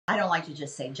I don't like to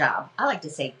just say job. I like to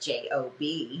say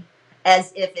J.O.B.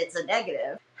 as if it's a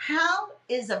negative. How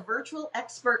is a virtual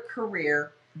expert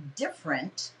career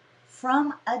different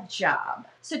from a job?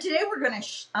 So today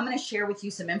I'm going to share with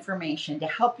you some information to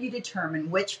help you determine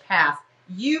which path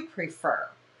you prefer.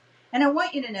 And I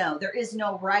want you to know there is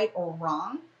no right or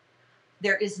wrong.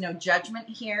 There is no judgment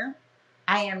here.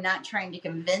 I am not trying to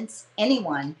convince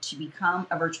anyone to become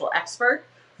a virtual expert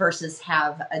versus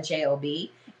have a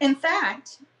J.O.B. In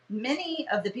fact, many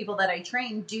of the people that I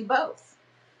train do both.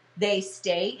 They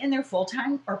stay in their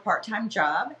full-time or part-time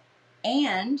job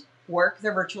and work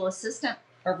their virtual assistant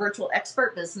or virtual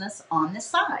expert business on the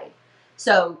side.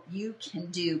 So you can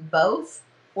do both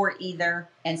or either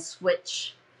and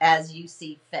switch as you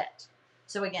see fit.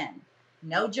 So again,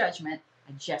 no judgment.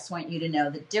 I just want you to know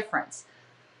the difference.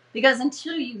 Because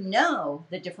until you know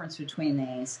the difference between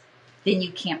these, then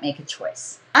you can't make a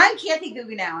choice. I'm Kathy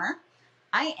Goughenour.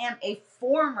 I am a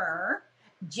former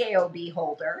J.O.B.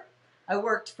 holder. I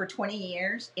worked for 20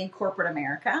 years in corporate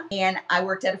America, and I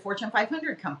worked at a Fortune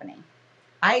 500 company.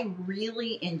 I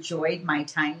really enjoyed my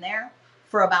time there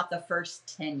for about the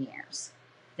first 10 years.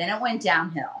 Then it went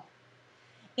downhill.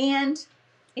 And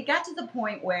it got to the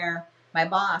point where my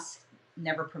boss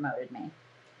never promoted me.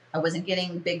 I wasn't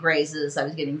getting big raises. I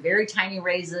was getting very tiny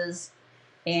raises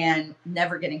and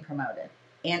never getting promoted.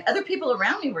 And other people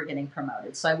around me were getting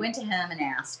promoted. So I went to him and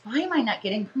asked, why am I not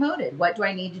getting promoted? What do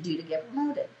I need to do to get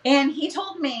promoted? And he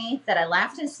told me that I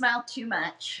laughed and smiled too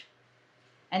much.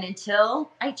 And until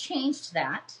I changed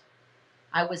that,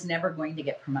 I was never going to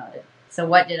get promoted. So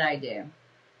what did I do?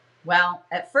 Well,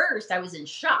 at first I was in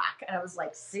shock. And I was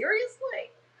like,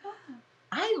 seriously?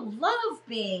 I love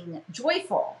being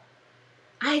joyful.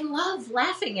 I love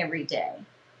laughing every day.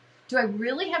 Do I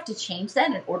really have to change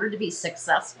that in order to be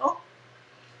successful?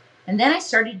 And then I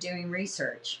started doing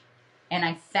research, and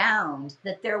I found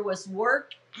that there was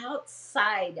work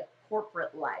outside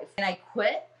corporate life. And I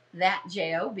quit that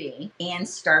J.O.B. and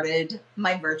started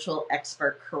my virtual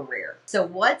expert career. So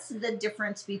what's the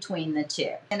difference between the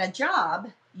two? In a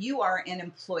job, you are an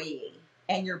employee,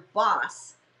 and your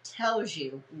boss tells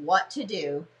you what to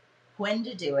do, when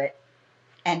to do it,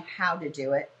 and how to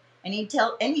do it. And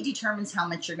he determines how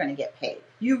much you're going to get paid.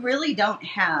 You really don't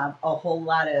have a whole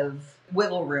lot of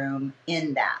wiggle room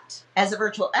in that. As a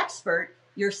virtual expert,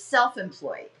 you're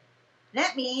self-employed.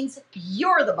 That means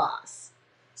you're the boss.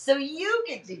 So you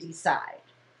get to decide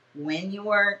when you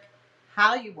work,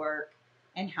 how you work,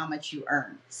 and how much you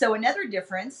earn. So another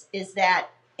difference is that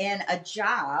in a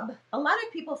job, a lot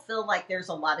of people feel like there's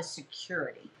a lot of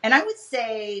security. And I would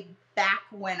say back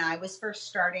when I was first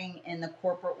starting in the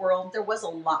corporate world, there was a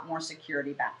lot more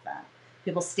security back then.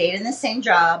 People stayed in the same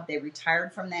job. They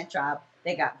retired from that job.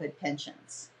 They got good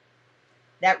pensions.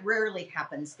 That rarely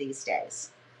happens these days.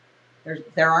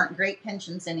 There aren't great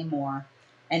pensions anymore,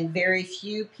 and very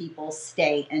few people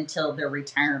stay until their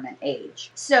retirement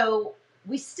age. So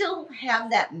we still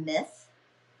have that myth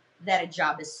that a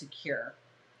job is secure,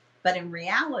 but in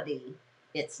reality,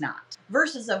 it's not.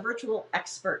 Versus a virtual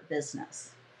expert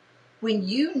business. When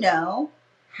you know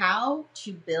how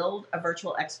to build a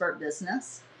virtual expert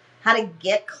business, how to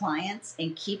get clients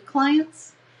and keep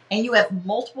clients, and you have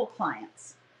multiple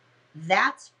clients,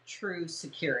 that's true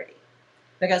security.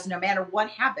 Because no matter what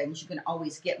happens, you can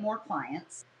always get more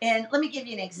clients. And let me give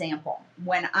you an example.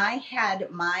 When I had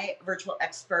my virtual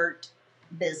expert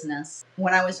business,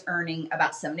 when I was earning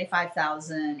about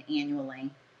 $75,000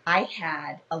 annually, I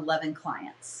had 11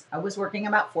 clients. I was working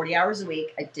about 40 hours a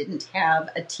week. I didn't have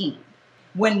a team.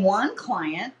 When one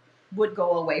client would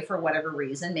go away for whatever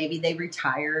reason, maybe they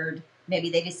retired, maybe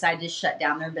they decided to shut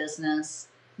down their business,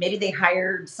 maybe they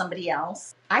hired somebody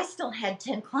else, I still had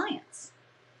 10 clients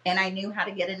and I knew how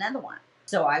to get another one.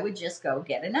 So I would just go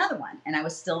get another one and I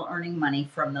was still earning money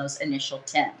from those initial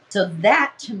 10. So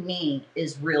that to me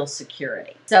is real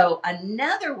security. So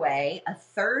another way, a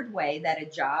third way that a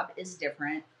job is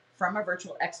different from a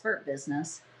virtual expert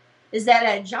business is that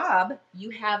at a job,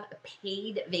 you have a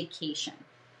paid vacation.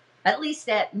 At least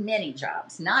at many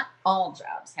jobs. Not all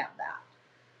jobs have that.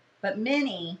 But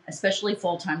many, especially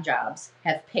full-time jobs,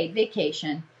 have paid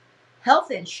vacation, health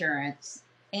insurance,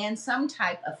 and some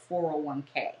type of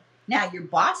 401k. Now, your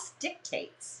boss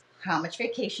dictates how much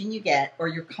vacation you get, or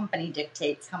your company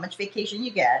dictates how much vacation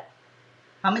you get,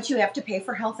 how much you have to pay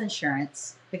for health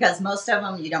insurance, because most of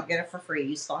them you don't get it for free.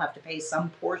 You still have to pay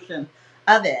some portion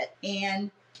of it,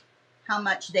 and how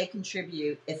much they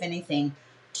contribute, if anything,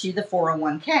 to the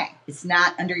 401k. It's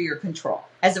not under your control.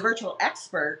 As a virtual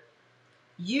expert,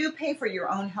 you pay for your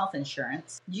own health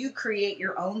insurance. You create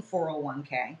your own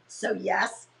 401k. So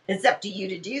yes, it's up to you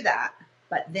to do that.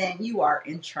 but then you are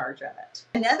in charge of it.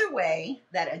 Another way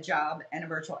that a job and a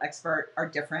virtual expert are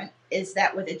different is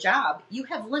that with a job, you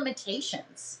have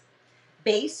limitations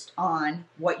based on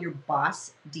what your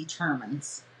boss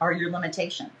determines are your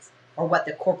limitations, or what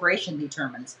the corporation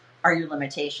determines are your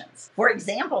limitations. For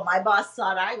example, my boss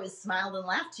thought I was smiled and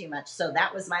laughed too much, so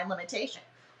that was my limitation.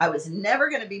 I was never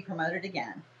going to be promoted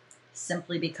again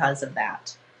simply because of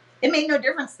that. It made no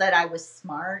difference that I was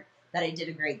smart, that I did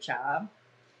a great job.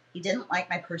 He didn't like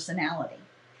my personality.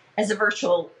 As a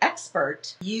virtual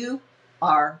expert, you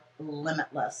are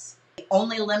limitless. The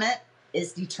only limit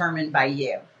is determined by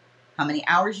you. How many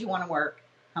hours you want to work,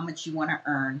 how much you want to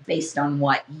earn based on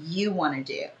what you want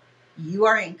to do. You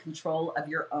are in control of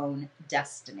your own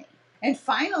destiny. And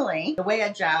finally, the way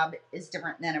a job is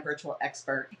different than a virtual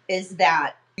expert is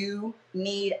that you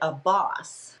need a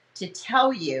boss to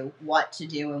tell you what to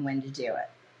do and when to do it.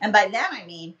 And by that I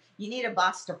mean you need a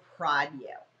boss to prod you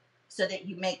so that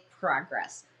you make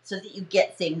progress, so that you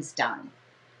get things done.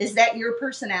 Is that your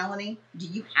personality? Do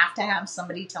you have to have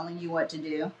somebody telling you what to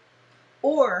do?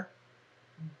 Or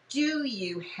do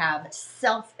you have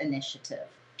self-initiative?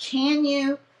 Can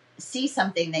you see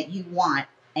something that you want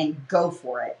and go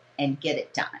for it and get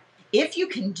it done? If you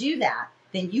can do that,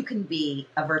 then you can be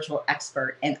a virtual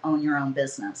expert and own your own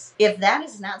business. If that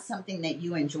is not something that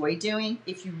you enjoy doing,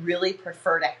 if you really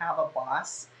prefer to have a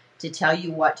boss to tell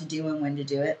you what to do and when to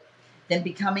do it, then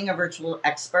becoming a virtual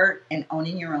expert and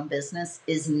owning your own business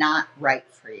is not right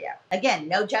for you. Again,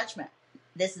 no judgment.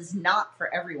 This is not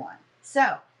for everyone.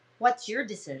 So, what's your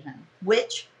decision?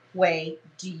 Which way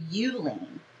do you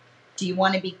lean? Do you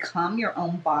want to become your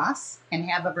own boss and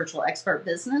have a virtual expert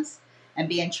business and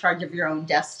be in charge of your own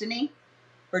destiny?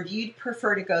 Or do you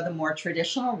prefer to go the more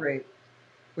traditional route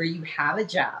where you have a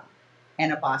job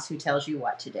and a boss who tells you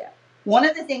what to do? One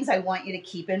of the things I want you to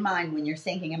keep in mind when you're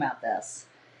thinking about this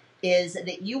is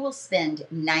that you will spend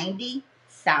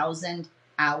 90,000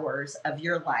 hours of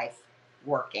your life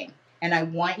working. And I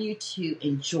want you to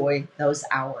enjoy those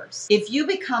hours. If you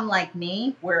become like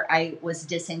me, where I was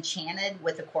disenchanted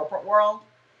with the corporate world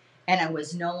and I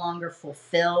was no longer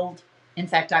fulfilled, in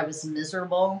fact, I was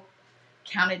miserable,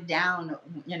 counted down,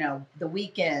 the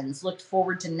weekends, looked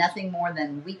forward to nothing more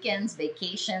than weekends,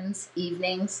 vacations,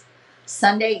 evenings.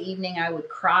 Sunday evening, I would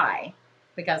cry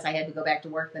because I had to go back to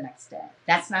work the next day.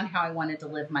 That's not how I wanted to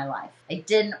live my life. I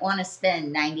didn't want to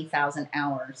spend 90,000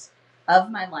 hours of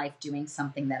my life doing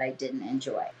something that I didn't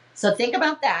enjoy. So think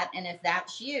about that, and if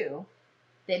that's you,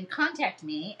 then contact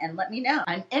me and let me know.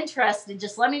 I'm interested,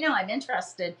 just let me know. I'm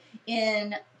interested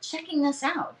in checking this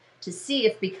out to see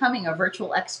if becoming a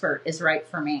virtual expert is right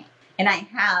for me. And I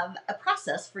have a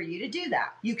process for you to do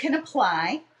that. You can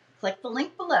apply, click the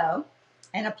link below,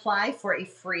 and apply for a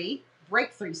free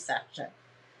breakthrough session.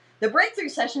 The breakthrough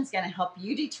session is going to help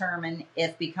you determine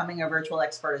if becoming a virtual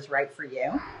expert is right for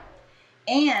you.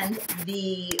 And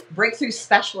the breakthrough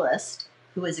specialist,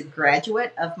 who is a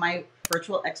graduate of my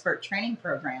virtual expert training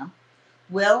program,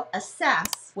 will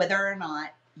assess whether or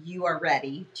not you are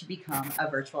ready to become a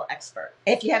virtual expert.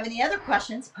 If you have any other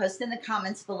questions, post in the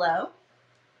comments below,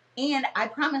 and I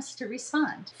promise to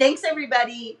respond. Thanks,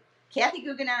 everybody. Kathy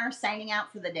Goughenour signing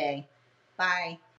out for the day. Bye.